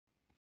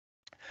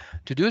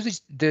To do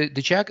this, the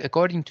check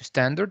according to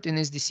standard in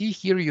SDC,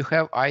 here you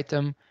have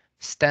item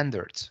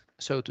standards.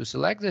 So to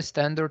select the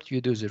standard,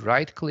 you do the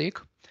right click,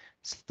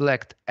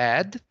 select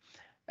add,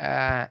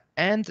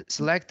 and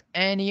select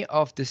any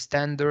of the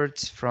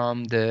standards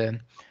from the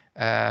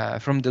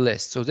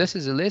list. So this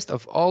is a list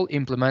of all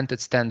implemented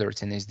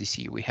standards in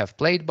SDC. We have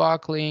plate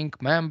buckling,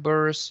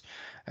 members,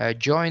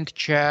 joint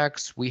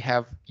checks. We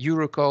have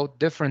Eurocode,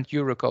 different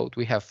Eurocode.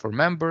 We have for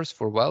members,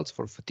 for welds,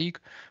 for fatigue,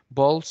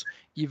 bolts,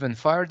 even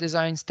fire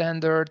design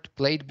standard,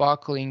 plate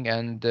buckling,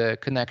 and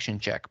connection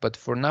check. But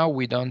for now,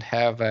 we don't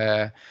have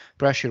a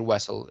pressure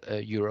vessel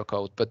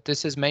Eurocode. But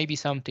this is maybe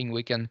something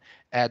we can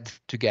add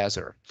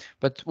together.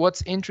 But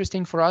what's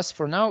interesting for us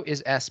for now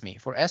is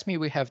ASME. For ASME,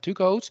 we have two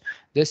codes.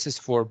 This is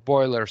for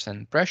boilers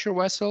and pressure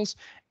vessels,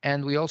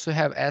 and we also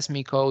have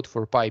ASME code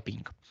for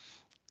piping.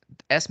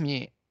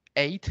 ASME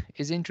 8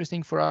 is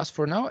interesting for us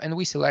for now, and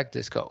we select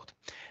this code.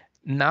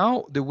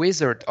 Now the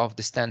wizard of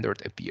the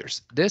standard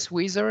appears. This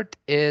wizard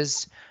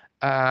is,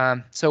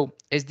 so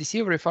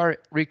SDC Verifier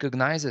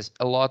recognizes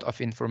a lot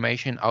of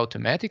information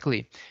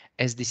automatically.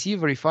 SDC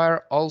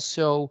Verifier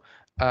also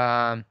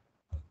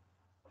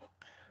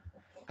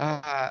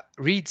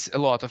reads a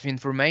lot of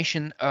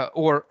information,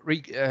 we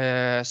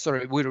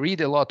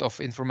read a lot of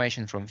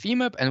information from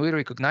Femap, and we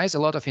recognize a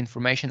lot of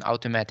information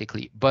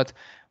automatically. But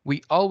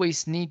we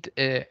always need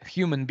a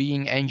human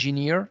being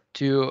engineer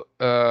to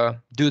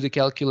do the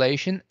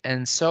calculation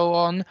and so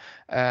on.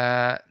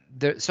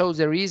 So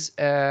there is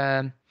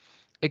a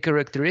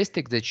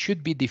characteristic that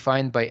should be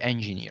defined by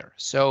engineer.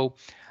 So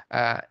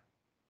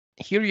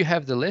here you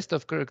have the list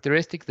of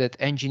characteristics that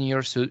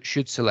engineers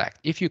should select.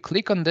 If you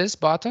click on this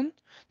button,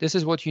 this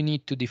is what you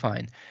need to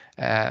define.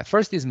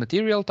 First is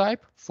material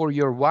type. For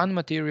your one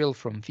material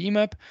from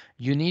Femap,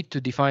 you need to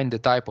define the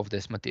type of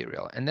this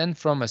material. And then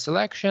from a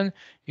selection,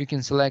 you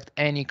can select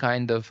any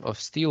kind of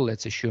steel.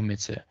 Let's assume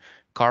it's a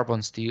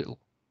carbon steel.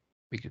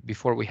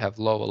 Before we have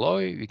low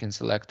alloy, we can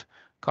select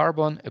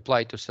carbon,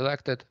 apply to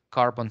selected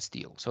carbon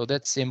steel. So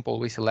that's simple.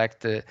 We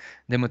select the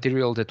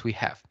material that we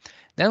have.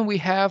 Then we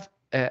have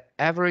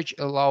average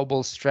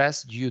allowable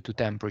stress due to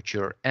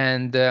temperature.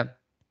 And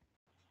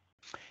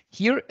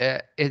here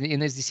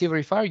in SDC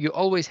Verifier, you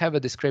always have a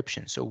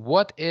description. So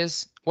what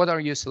are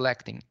you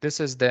selecting? This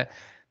is the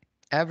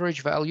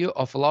average value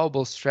of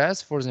allowable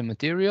stress for the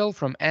material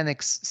from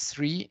Annex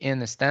 3 in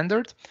the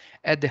standard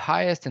at the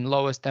highest and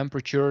lowest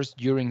temperatures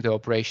during the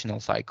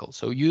operational cycle.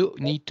 So you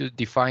need to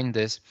define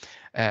this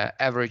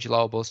average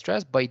allowable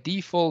stress. By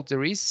default,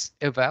 there is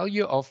a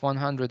value of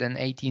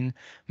 118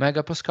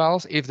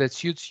 megapascals. If that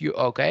suits you,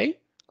 okay.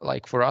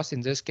 Like for us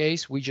in this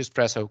case, we just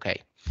press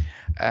OK.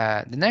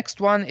 The next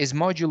one is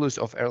Modulus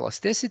of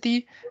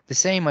Elasticity. The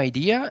same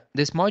idea.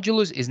 This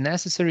modulus is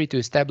necessary to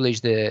establish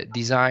the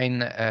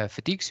design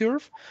fatigue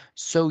curve.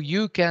 So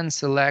you can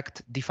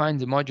define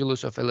the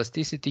modulus of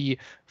elasticity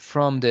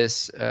from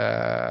this.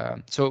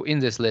 So in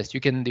this list, you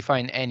can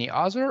define any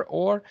other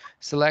or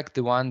select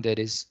the one that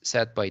is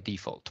set by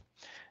default.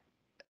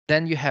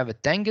 Then you have a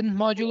tangent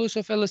modulus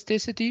of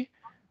elasticity.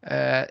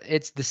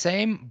 It's the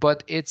same,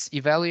 but it's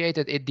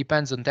evaluated. It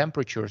depends on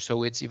temperature,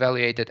 so it's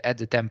evaluated at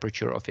the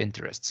temperature of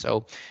interest.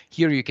 So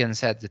here you can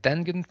set the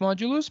tangent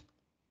modulus.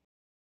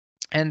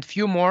 And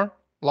few more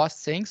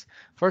last things.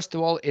 First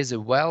of all is a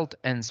weld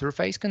and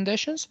surface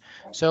conditions.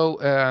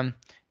 So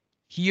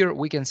here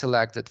we can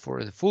select that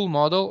for the full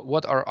model.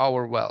 What are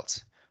our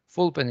welds?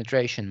 Full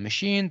penetration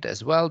machined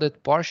as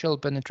welded, partial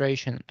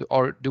penetration,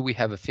 or do we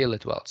have a fillet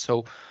weld?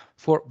 So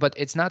but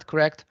it's not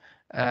correct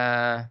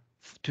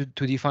to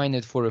define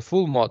it for a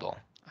full model,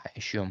 I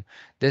assume.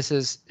 This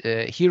is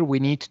here we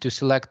need to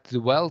select the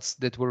welds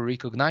that were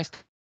recognized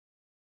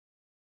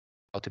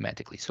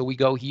automatically. So we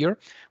go here,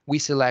 we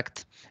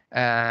select,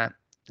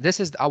 this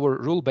is our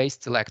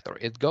rule-based selector.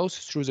 It goes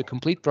through the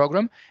complete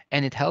program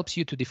and it helps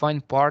you to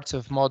define parts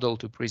of model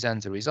to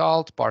present the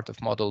result, part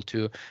of model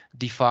to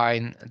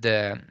define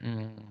the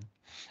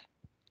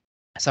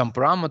some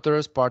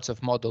parameters, parts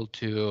of model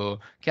to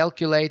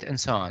calculate, and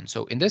so on.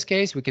 So in this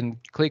case, we can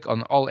click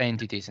on all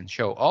entities and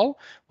show all,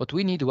 but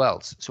we need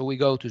welds. So we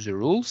go to the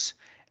rules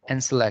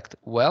and select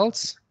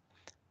welds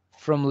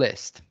from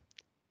list.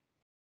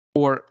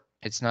 Or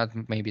it's not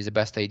maybe the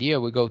best idea.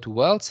 We go to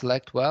weld,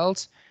 select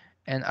welds,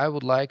 and I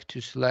would like to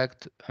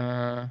select,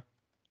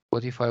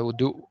 what if I would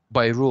do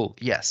by rule?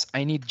 Yes,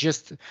 I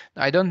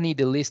don't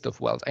need a list of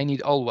welds. I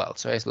need all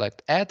welds. So I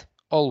select add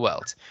all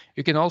welds.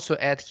 You can also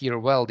add here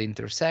weld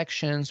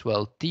intersections,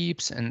 weld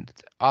tips, and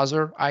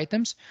other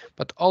items,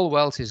 but all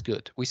welds is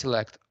good. We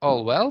select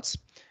all welds,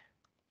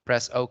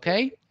 press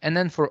OK, and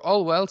then for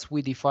all welds,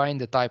 we define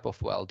the type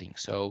of welding.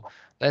 So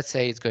let's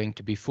say it's going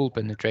to be full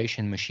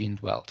penetration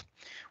machined weld.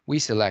 We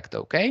select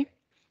OK,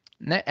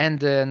 and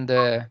then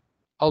the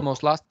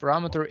almost last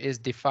parameter is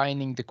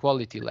defining the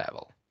quality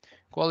level.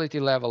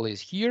 Quality level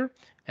is here,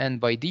 and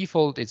by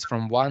default, it's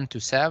from 1 to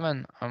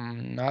 7.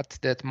 I'm not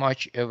that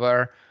much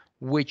aware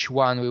which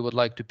one we would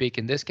like to pick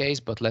in this case,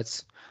 but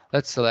let's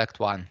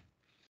select one.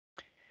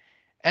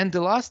 And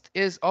the last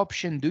is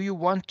option. Do you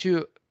want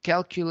to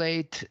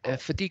calculate a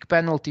fatigue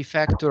penalty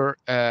factor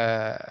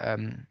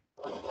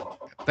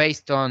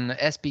based on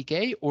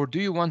SPK, or do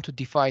you want to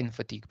define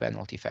fatigue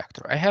penalty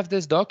factor? I have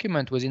this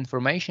document with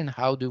information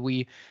how do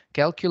we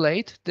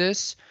calculate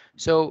this.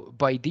 So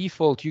by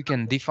default, you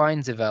can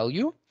define the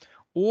value,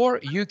 or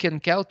you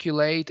can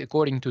calculate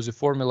according to the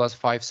formulas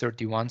 5,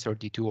 31,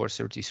 32, or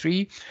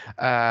 33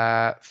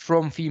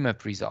 from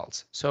Femap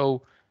results.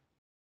 So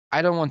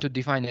I don't want to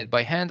define it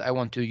by hand. I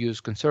want to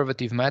use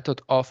conservative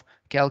method of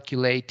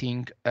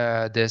calculating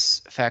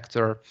this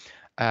factor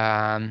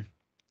from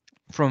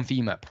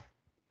Femap.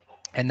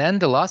 And then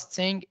the last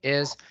thing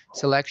is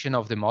selection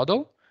of the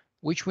model,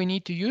 which we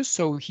need to use.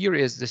 So here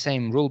is the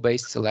same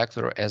rule-based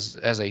selector as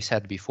I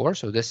said before.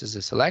 So this is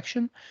a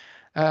selection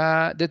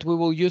that we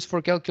will use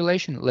for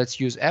calculation. Let's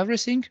use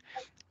everything.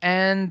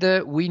 And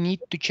we need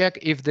to check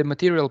if the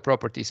material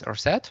properties are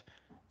set.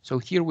 So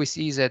here we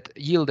see that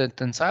yield and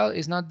tensile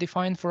is not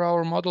defined for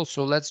our model.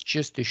 So let's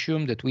just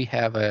assume that we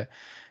have a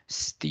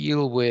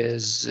steel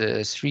with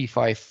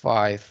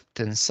 355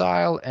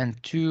 tensile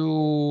and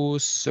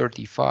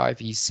 235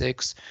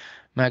 E6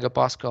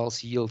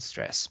 megapascals yield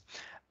stress.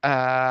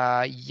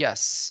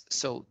 Yes,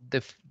 so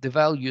the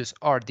values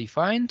are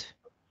defined.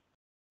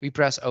 We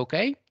press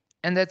OK,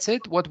 and that's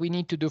it, what we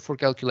need to do for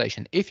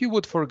calculation. If you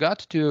would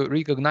forget to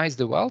recognize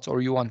the welds,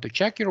 or you want to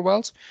check your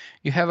welds,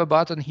 you have a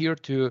button here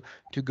to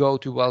go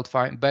to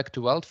back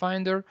to Weld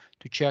Finder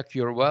to check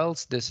your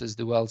welds. This is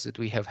the welds that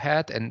we have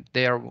had, and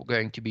they are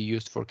going to be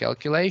used for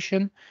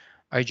calculation.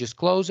 I just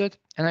close it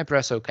and I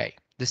press OK.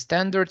 The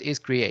standard is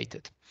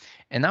created.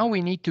 And now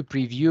we need to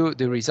preview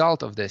the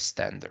result of this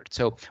standard.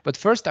 So, but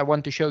first I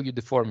want to show you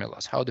the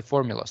formulas, how the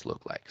formulas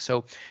look like.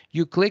 So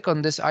you click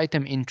on this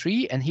item in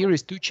tree, and here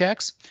is two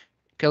checks,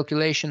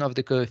 calculation of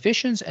the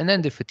coefficients, and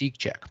then the fatigue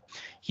check.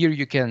 Here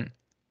you can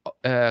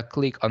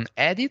click on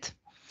edit,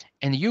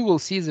 and you will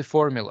see the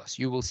formulas.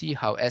 You will see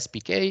how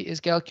SPK is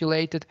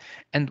calculated,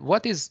 and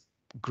what is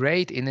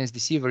great in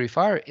SDC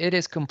Verifier, it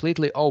is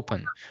completely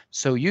open.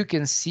 So you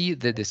can see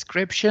the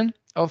description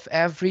of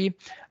every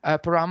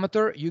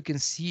parameter. You can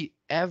see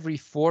every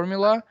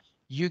formula.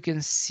 You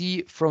can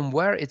see from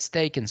where it's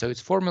taken. So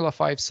it's formula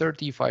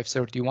 530,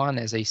 531,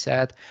 as I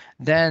said.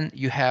 Then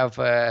you have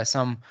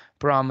some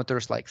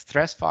parameters like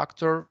stress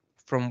factor,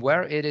 from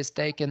where it is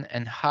taken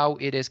and how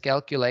it is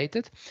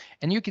calculated.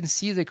 And you can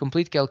see the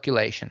complete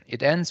calculation.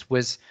 It ends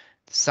with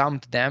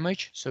summed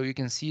damage. So you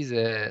can see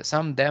the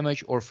sum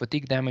damage or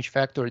fatigue damage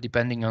factor,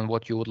 depending on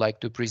what you would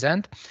like to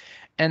present.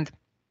 And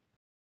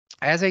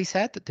as I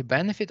said, the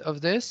benefit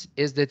of this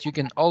is that you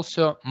can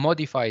also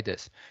modify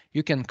this.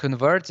 You can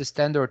convert the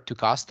standard to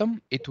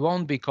custom. It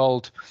won't be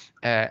called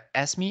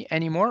ASME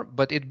anymore,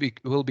 but it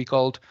will be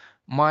called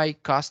my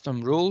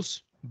custom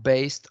rules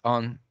based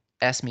on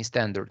ASME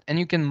standard. And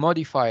you can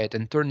modify it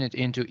and turn it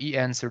into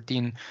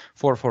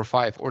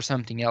EN13445 or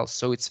something else.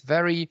 So it's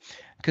very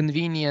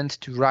convenient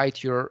to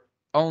write your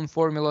own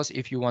formulas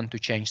if you want to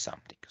change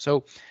something.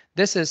 So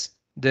this is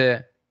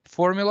the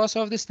formulas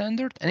of the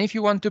standard. And if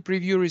you want to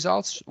preview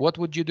results, what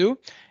would you do?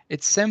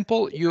 It's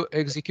simple. You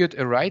execute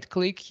a right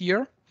click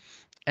here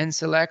and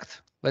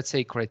select, let's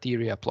say,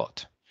 criteria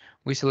plot.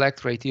 We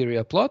select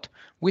criteria plot.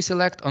 We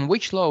select on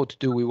which load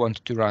do we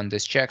want to run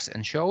these checks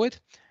and show it.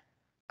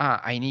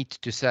 I need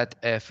to set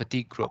a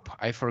fatigue group.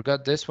 I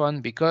forgot this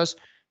one because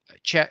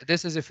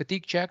this is a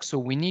fatigue check, so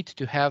we need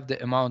to have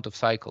the amount of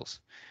cycles.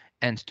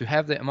 And to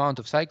have the amount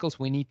of cycles,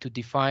 we need to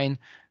define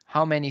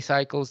how many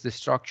cycles the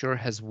structure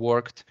has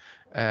worked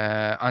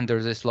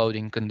under this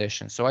loading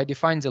condition. So I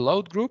defined the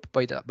load group,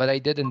 but I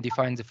didn't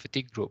define the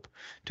fatigue group.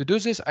 To do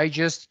this, I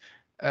just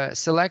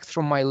select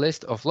from my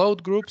list of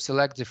load groups,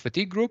 select the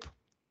fatigue group.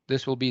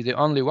 This will be the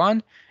only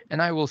one,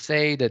 and I will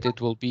say that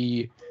it will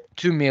be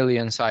 2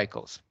 million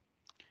cycles.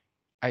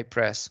 I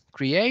press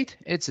create.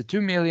 It's a 2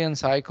 million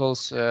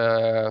cycles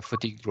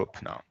fatigue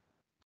group now.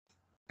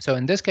 So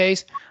in this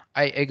case,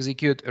 I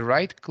execute a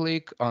right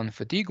click on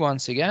fatigue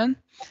once again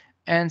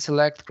and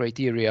select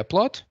criteria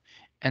plot.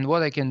 And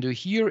what I can do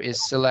here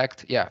is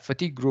select,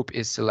 fatigue group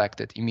is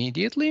selected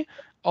immediately.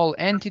 All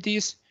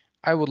entities,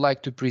 I would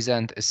like to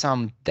present a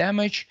sum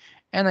damage,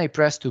 and I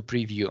press to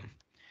preview.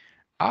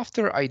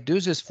 After I do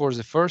this for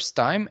the first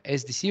time,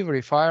 SDC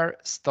Verifier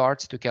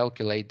starts to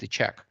calculate the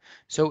check.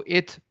 So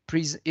it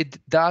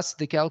does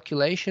the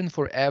calculation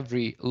for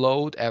every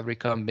load, every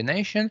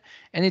combination,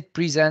 and it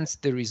presents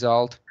the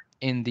result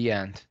in the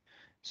end.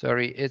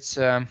 Sorry, it's,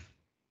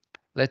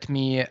 let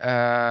me,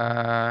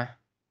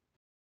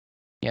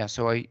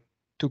 so I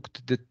took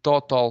the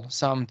total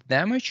summed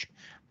damage.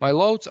 My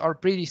loads are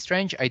pretty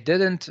strange. I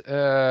didn't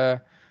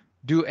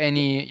do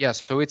any,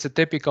 so it's a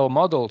typical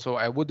model. So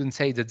I wouldn't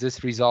say that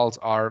these results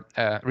are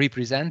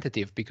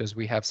representative because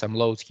we have some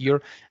loads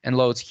here and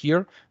loads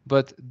here,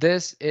 but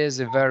this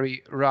is a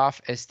very rough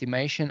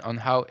estimation on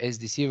how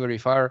SDC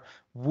Verifier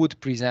would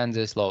present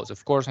these loads.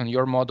 Of course, on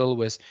your model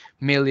with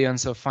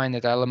millions of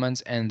finite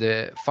elements and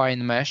the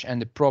fine mesh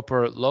and the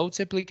proper loads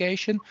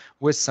application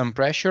with some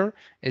pressure,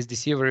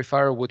 SDC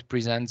Verifier would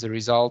present the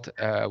result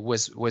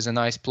with a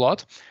nice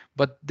plot.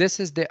 But this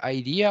is the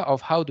idea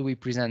of how do we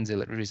present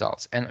the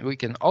results. And we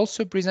can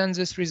also present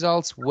these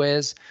results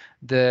with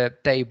the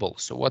table.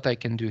 So what I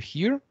can do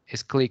here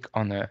is click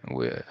on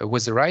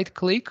with the right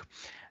click,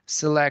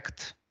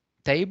 select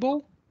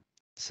table,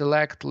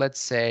 select, let's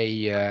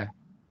say,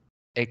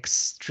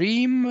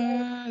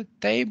 extreme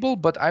table,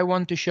 but I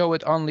want to show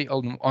it only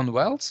on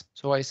welds.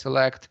 So I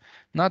select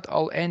not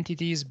all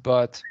entities,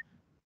 but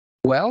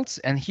welds.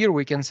 And here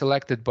we can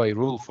select it by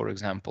rule, for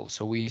example.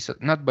 So we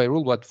not by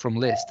rule, but from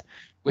list.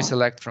 We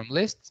select from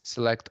list,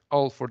 select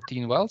all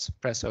 14 welds,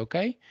 press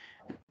OK,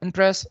 and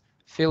press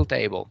fill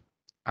table.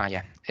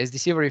 Yeah,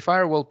 SDC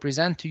Verifier will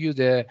present to you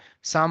the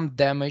sum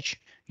damage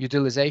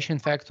utilization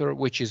factor,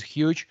 which is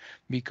huge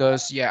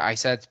because, yeah, I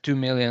said 2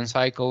 million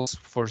cycles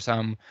for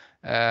some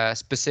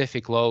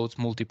specific loads,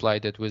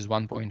 multiplied it with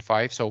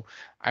 1.5. So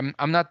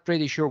I'm not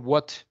pretty sure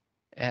what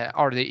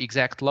are the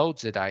exact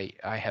loads that I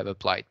have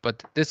applied,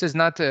 but this is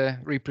not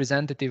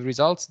representative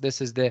results.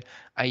 This is the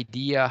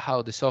idea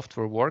how the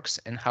software works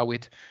and how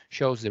it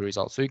shows the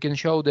results. So you can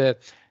show the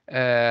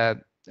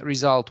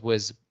result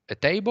with a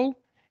table,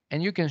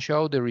 and you can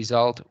show the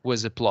result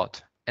with a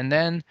plot. And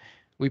then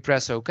we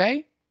press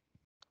OK.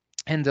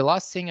 And the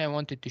last thing I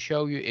wanted to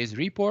show you is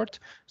report.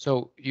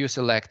 So you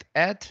select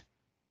Add,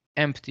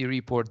 Empty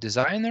Report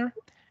Designer.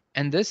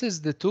 And this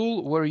is the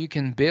tool where you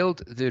can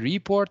build the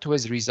report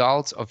with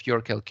results of your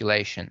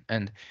calculation.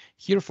 And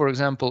here, for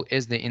example,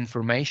 is the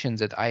information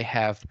that I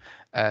have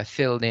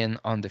filled in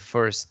on the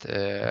first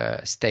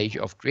stage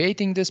of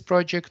creating this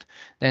project.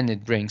 Then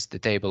it brings the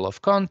table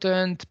of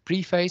content,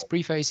 preface.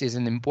 Preface is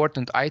an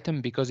important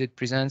item because it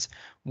presents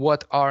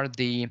what are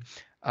the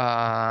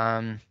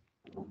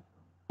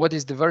what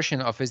is the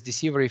version of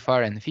SDC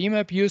Verifier and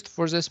Femap used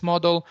for this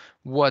model?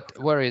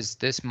 Where is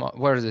this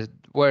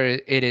where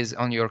it is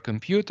on your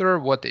computer?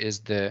 What is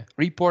the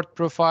report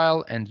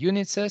profile and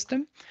unit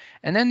system?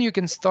 And then you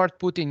can start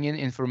putting in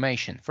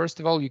information. First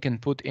of all, you can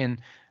put in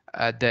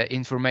the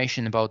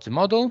information about the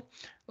model,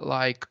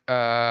 like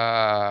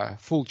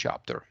full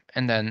chapter,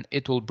 and then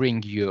it will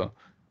bring you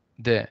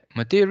the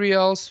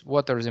materials.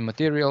 What are the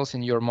materials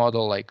in your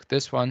model? Like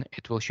this one,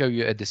 it will show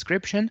you a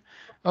description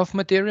of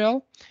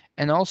material.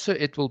 And also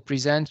it will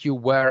present you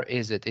where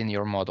is it in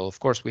your model. Of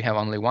course, we have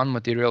only one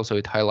material, so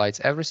it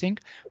highlights everything.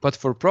 But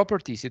for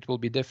properties, it will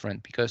be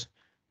different because,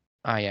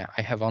 yeah,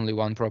 I have only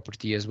one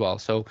property as well.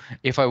 So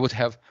if I would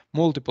have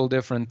multiple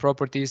different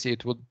properties,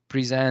 it would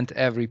present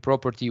every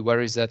property,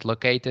 where is that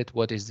located,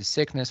 what is the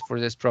thickness for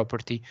this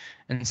property,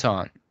 and so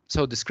on.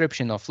 So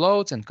description of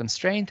loads and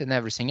constraint and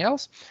everything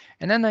else.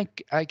 And then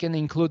I can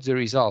include the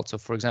results. So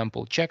for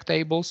example, check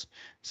tables,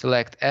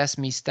 select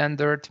ASME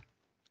standard,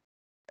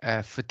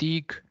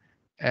 fatigue,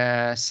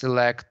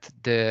 select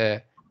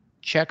the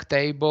check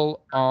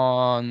table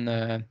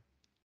on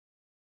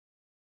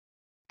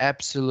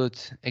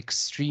absolute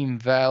extreme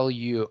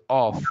value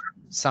of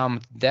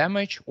some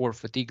damage or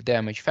fatigue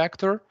damage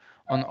factor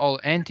on all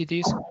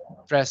entities,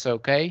 press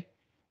OK,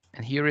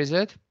 and here is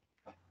it.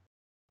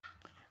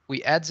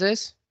 We add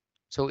this,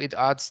 so it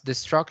adds the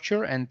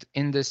structure, and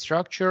in the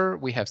structure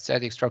we have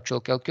static structural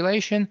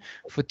calculation,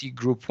 fatigue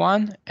group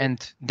 1,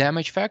 and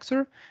damage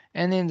factor.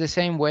 And in the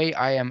same way,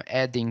 I am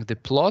adding the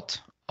plot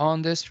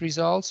on this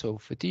result. So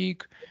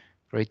fatigue,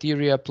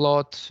 criteria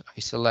plot, I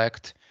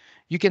select.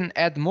 You can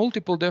add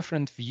multiple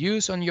different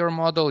views on your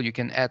model. You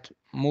can add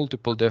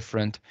multiple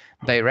different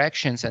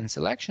directions and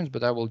selections,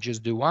 but I will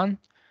just do one.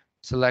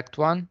 Select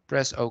one,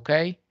 press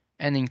OK,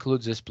 and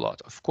include this plot.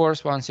 Of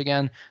course, once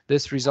again,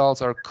 these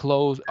results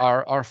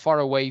are far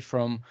away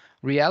from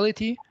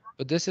reality,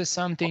 but this is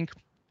something.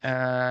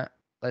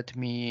 Let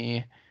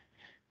me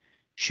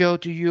show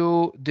to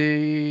you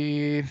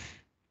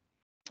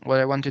what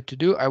I wanted to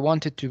do. I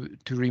wanted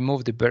to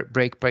remove the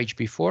break page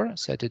before,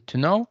 set it to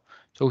no.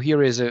 So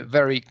here is a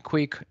very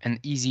quick and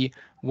easy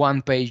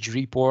one-page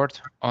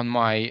report on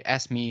my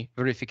ASME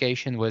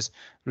verification with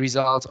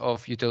results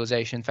of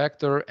utilization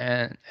factor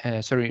and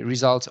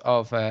results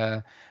of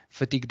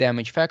fatigue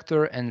damage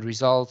factor and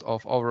result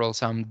of overall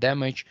sum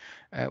damage,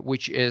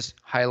 which is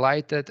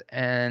highlighted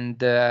and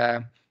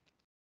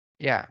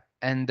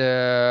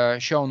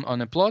shown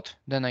on a plot.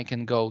 Then I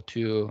can go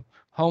to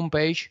home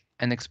page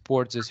and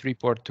export this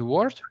report to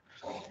Word.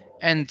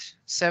 And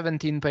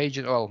 17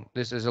 pages, well,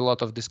 this is a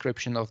lot of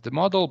description of the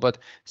model, but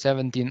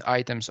 17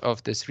 items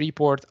of this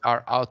report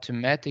are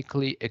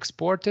automatically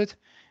exported.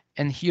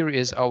 And here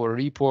is our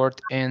report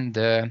in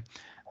the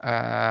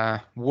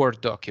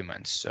Word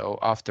document. So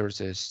after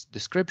this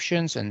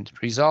descriptions and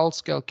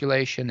results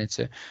calculation, it's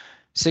a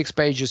 6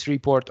 pages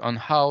report on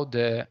how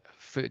the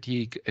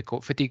fatigue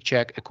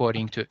check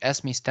according to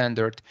ASME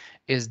standard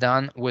is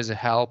done with the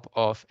help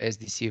of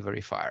SDC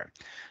Verifier.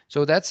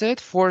 So that's it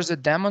for the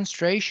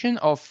demonstration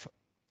of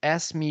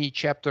ASME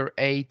Chapter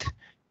 8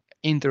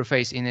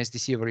 interface in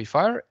SDC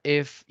Verifier.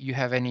 If you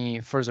have any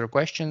further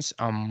questions,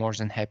 I'm more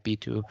than happy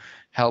to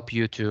help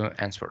you to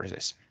answer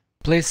this.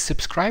 Please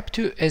subscribe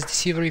to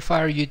SDC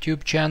Verifier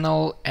YouTube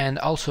channel and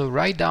also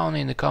write down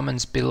in the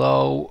comments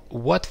below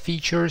what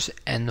features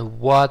and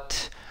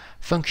what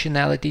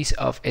functionalities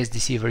of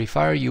SDC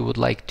Verifier you would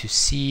like to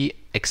see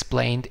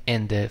explained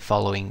in the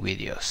following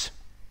videos.